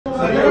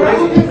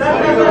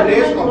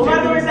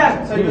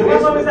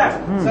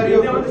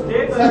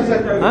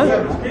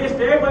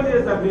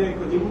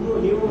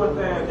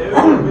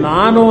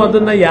ನಾನು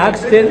ಅದನ್ನ ಯಾಕೆ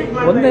ಸ್ಟೇ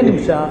ಒಂದೇ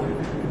ನಿಮಿಷ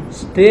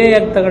ಸ್ಟೇ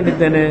ಯಾಕೆ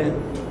ತಗೊಂಡಿದ್ದೇನೆ,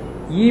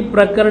 ಈ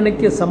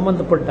ಪ್ರಕರಣಕ್ಕೆ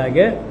ಸಂಬಂಧಪಟ್ಟ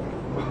ಹಾಗೆ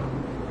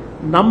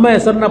ನಮ್ಮ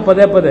ಹೆಸರನ್ನ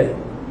ಪದೇ ಪದೇ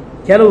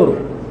ಕೆಲವರು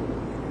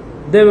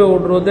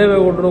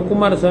ದೇವೇಗೌಡರು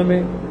ಕುಮಾರಸ್ವಾಮಿ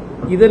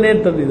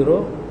ಇದನ್ನೇನು ತಂದಿದ್ರು,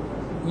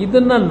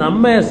 ಇದನ್ನ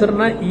ನಮ್ಮ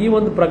ಹೆಸರನ್ನ ಈ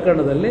ಒಂದು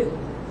ಪ್ರಕರಣದಲ್ಲಿ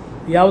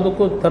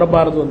ಯಾವುದಕ್ಕೂ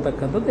ತರಬಾರದು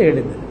ಅಂತಕ್ಕಂಥದ್ದು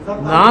ಹೇಳಿದ್ದೇನೆ.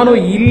 ನಾನು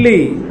ಇಲ್ಲಿ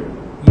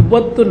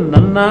ಇವತ್ತು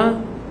ನನ್ನ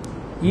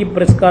ಈ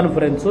ಪ್ರೆಸ್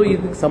ಕಾನ್ಫರೆನ್ಸು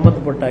ಇದಕ್ಕೆ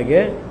ಸಂಬಂಧಪಟ್ಟ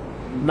ಹಾಗೆ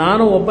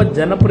ನಾನು ಒಬ್ಬ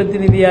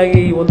ಜನಪ್ರತಿನಿಧಿಯಾಗಿ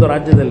ಈ ಒಂದು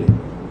ರಾಜ್ಯದಲ್ಲಿ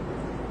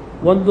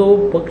ಒಂದು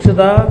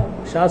ಪಕ್ಷದ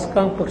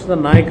ಶಾಸಕಾಂಗ ಪಕ್ಷದ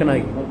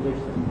ನಾಯಕನಾಗಿ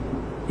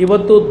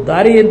ಇವತ್ತು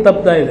ದಾರಿ ಏನು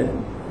ತಪ್ತಾ ಇದೆ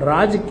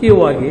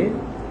ರಾಜಕೀಯವಾಗಿ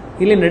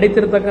ಇಲ್ಲಿ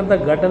ನಡೀತಿರ್ತಕ್ಕಂಥ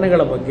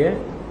ಘಟನೆಗಳ ಬಗ್ಗೆ,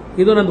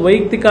 ಇದು ನನ್ನ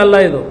ವೈಯಕ್ತಿಕ ಅಲ್ಲ,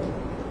 ಇದು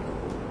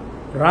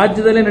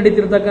ರಾಜ್ಯದಲ್ಲಿ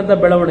ನಡೀತಿರ್ತಕ್ಕಂಥ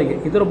ಬೆಳವಣಿಗೆ,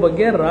 ಇದರ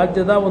ಬಗ್ಗೆ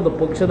ರಾಜ್ಯದ ಒಂದು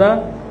ಪಕ್ಷದ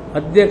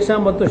ಅಧ್ಯಕ್ಷ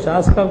ಮತ್ತು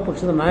ಶಾಸಕಾಂಗ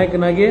ಪಕ್ಷದ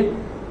ನಾಯಕನಾಗಿ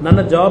ನನ್ನ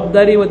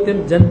ಜವಾಬ್ದಾರಿ ಇವತ್ತಿನ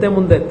ಜನತೆ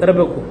ಮುಂದೆ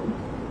ತರಬೇಕು.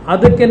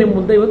 ಅದಕ್ಕೆ ನಿಮ್ಮ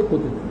ಮುಂದೆ ಇವತ್ತು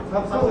ಕೂತಿದ್ದೆ.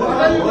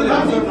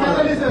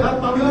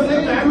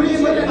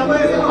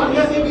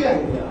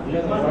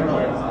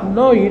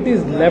 No, it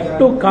is left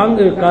to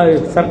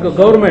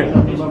government.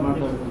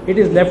 It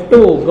is left to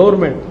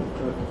government.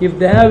 If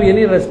they have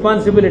any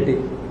responsibility,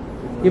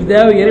 if they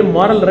have any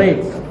moral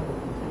rights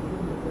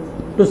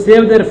to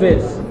save their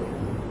face,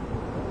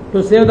 to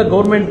save the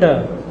government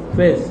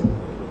face,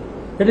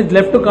 that is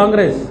left to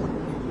Congress.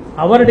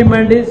 Our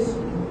demand is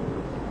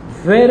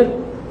fair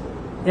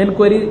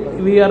inquiry.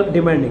 We are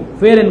demanding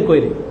fair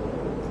inquiry.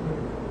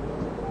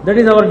 That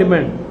is our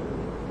demand.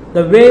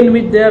 The way in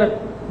which they are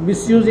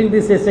misusing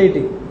this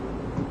society,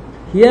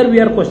 here we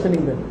are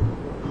questioning them.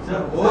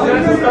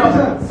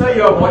 Sir,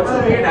 you have also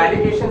made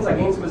allegations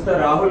against Mr.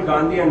 Rahul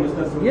Gandhi and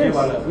Mr.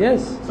 Surjewala. Yes.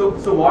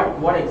 So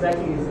what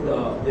exactly is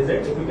it?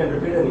 If you can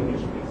repeat in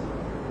English, please.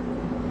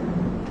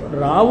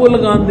 Rahul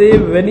Gandhi,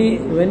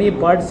 when he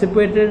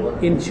participated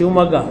in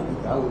Shivamogga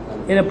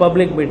in a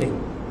public meeting,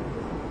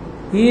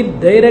 he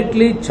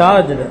directly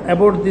charged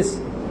about this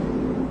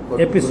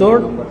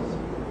episode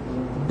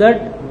that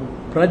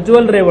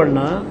Prajwal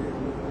Reavnna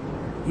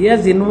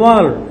is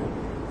involved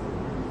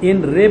in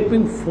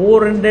raping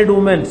 400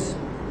 women.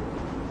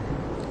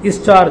 Is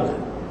charged.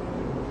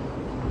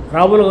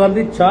 Rahul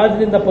Gandhi charged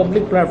in the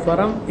public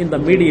platform, in the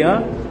media,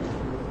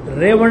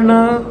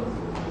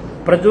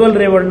 Prajwal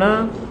Reavnna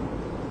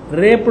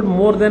raped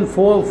more than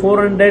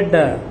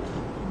 400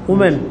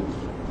 women.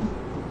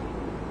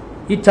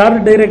 He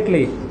charged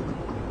directly.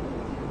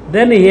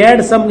 Then he had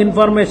some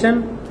information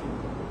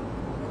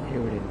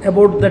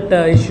about that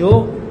issue.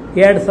 He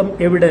had some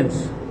evidence.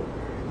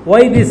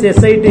 Why this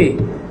SIT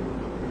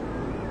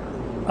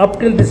up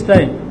till this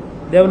time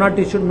they have not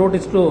issued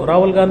notice to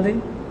Rahul Gandhi?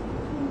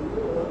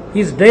 He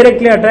is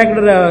directly attacked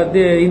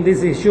in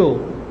this issue.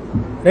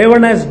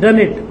 Reavnna has done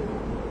it.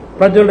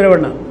 Prajwal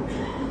Reavnna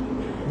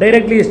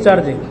directly is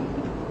charging.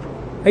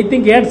 I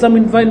think he had some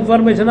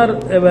information or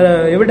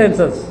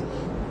evidences.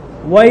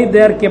 Why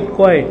they are kept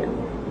quiet,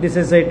 this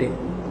society?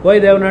 Why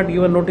they have not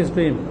given notice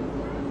to him?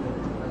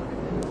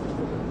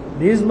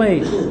 This is my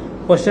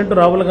question to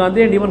Rahul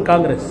Gandhi and even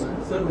Congress.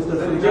 Sir, Mr.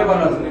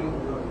 Surjewala.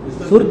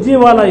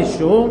 Surjewala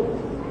issue,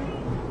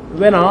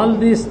 when all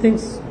these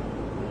things,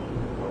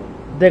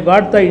 they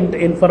got the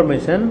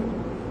information,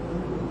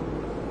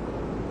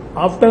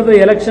 after the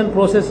election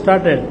process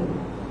started,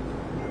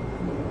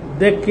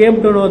 they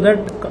came to know that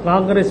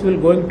Congress will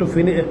going to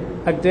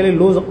actually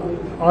lose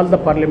all the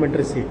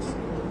parliamentary seats.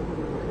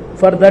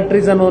 For that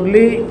reason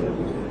only,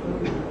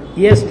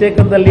 he has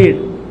taken the lead.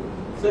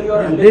 Sir, you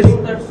are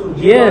alleging that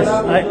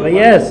Surjewala...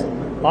 Yes,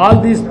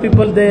 all these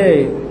people,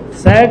 they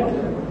sat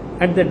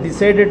and they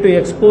decided to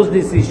expose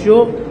this issue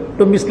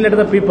to mislead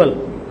the people,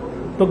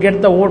 to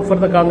get the vote for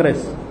the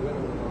Congress.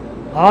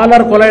 All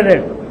are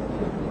collided.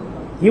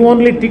 He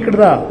only ticked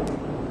the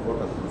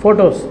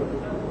photos.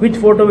 Which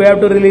photo we have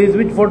to release,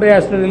 which photo he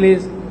has to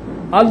release.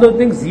 All those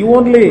things he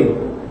only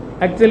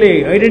actually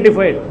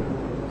identified.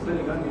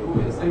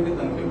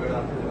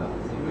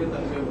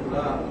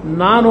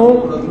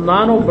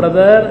 ನಾನು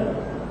brother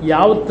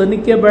ಯಾವ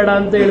ತನಿಖೆ ಬೇಡ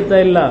ಅಂತ ಹೇಳ್ತಾ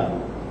ಇಲ್ಲ.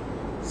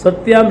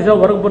 ಸತ್ಯಾಂಶ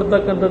ಹೊರಗೆ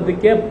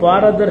ಬರ್ತಕ್ಕಂಥದ್ದಕ್ಕೆ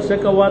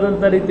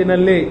ಪಾರದರ್ಶಕವಾದಂಥ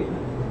ರೀತಿಯಲ್ಲಿ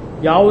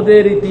ಯಾವುದೇ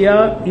ರೀತಿಯ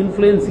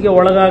ಇನ್ಫ್ಲೂಯೆನ್ಸ್ಗೆ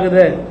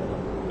ಒಳಗಾಗದೆ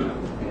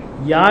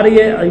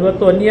ಯಾರಿಗೆ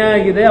ಇವತ್ತು ಅನ್ಯಾಯ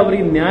ಆಗಿದೆ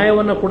ಅವರಿಗೆ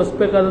ನ್ಯಾಯವನ್ನು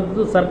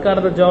ಕೊಡಿಸಬೇಕಾದಂಥದ್ದು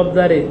ಸರ್ಕಾರದ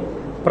ಜವಾಬ್ದಾರಿ.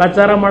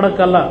 ಪ್ರಚಾರ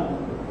ಮಾಡೋಕ್ಕಲ್ಲ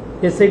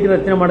SIT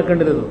ರಚನೆ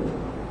ಮಾಡ್ಕೊಂಡಿರೋದು.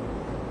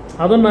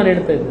 ಅದನ್ನು ನಾನು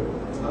ಹೇಳ್ತಾ ಇದ್ದೆ.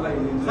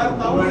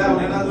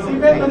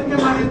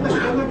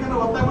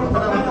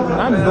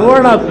 ನಾನು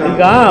ನೋಡೋಣ,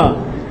 ಈಗ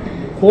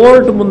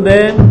ಕೋರ್ಟ್ ಮುಂದೆ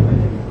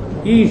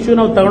ಈ ಇಶ್ಯೂ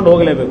ನಾವು ತಗೊಂಡು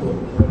ಹೋಗಲೇಬೇಕು.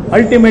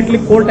 Ultimately,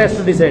 court has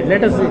to decide.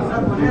 Let us see.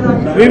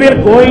 We will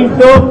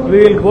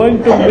going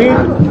to meet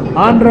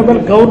Honorable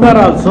Governor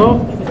also.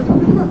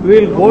 We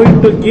will going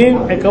to give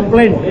a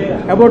complaint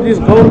about this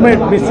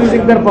government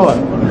misusing their power.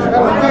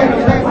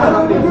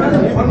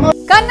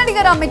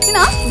 ಕನ್ನಡಿಗರ ಮೆಚ್ಚಿನ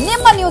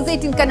ನಿಮ್ಮ news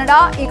 18 Kannada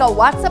ಈಗ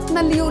WhatsApp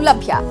ನಲ್ಲಿಯೂ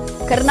ಲಭ್ಯ.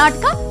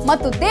 ಕರ್ನಾಟಕ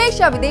ಮತ್ತು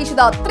ದೇಶ ವಿದೇಶದ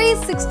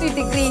 360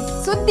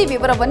 degree ಸುದ್ದಿ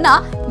ವಿವರವನ್ನ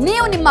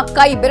ನೀವು ನಿಮ್ಮ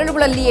ಕೈ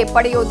ಬೆರಳುಗಳಲ್ಲಿಯೇ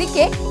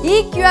ಪಡೆಯೋದಿಕ್ಕೆ ಈ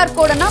QR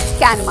ಕೋಡ್ ಅನ್ನು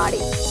ಸ್ಕ್ಯಾನ್ ಮಾಡಿ.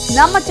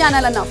 ನಮ್ಮ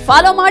ಚಾನೆಲ್ ಅನ್ನು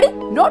ಫಾಲೋ ಮಾಡಿ,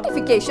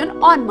 ನೋಟಿಫಿಕೇಶನ್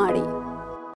ಆನ್ ಮಾಡಿ.